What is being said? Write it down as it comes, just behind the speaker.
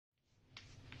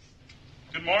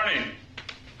Good morning.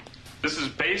 This is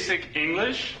Basic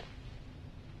English.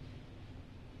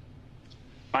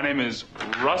 My name is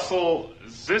Russell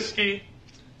Ziske,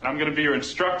 and I'm going to be your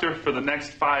instructor for the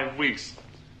next 5 weeks.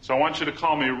 So I want you to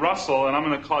call me Russell, and I'm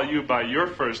going to call you by your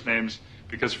first names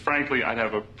because, frankly, I'd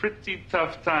have a pretty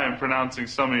tough time pronouncing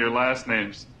some of your last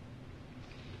names.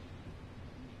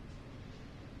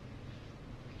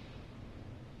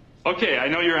 Okay, I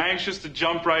know you're anxious to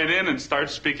jump right in and start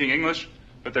speaking English,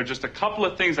 but there are just a couple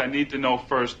of things I need to know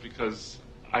first because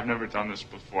I've never done this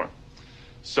before.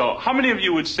 So, how many of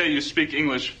you would say you speak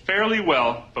English fairly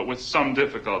well, but with some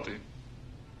difficulty?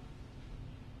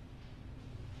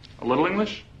 A little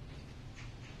English?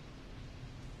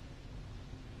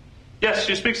 Yes,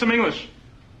 you speak some English.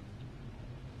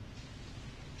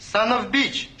 Son of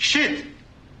bitch, shit.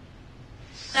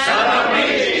 Son of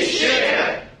bitch,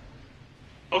 shit.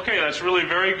 Okay, that's really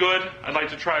very good. I'd like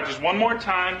to try it just one more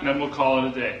time, and then we'll call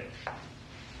it a day.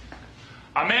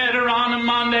 I met her on a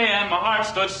Monday, and my heart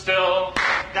stood still.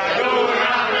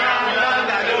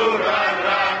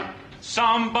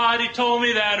 Somebody told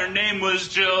me that her name was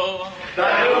Jill.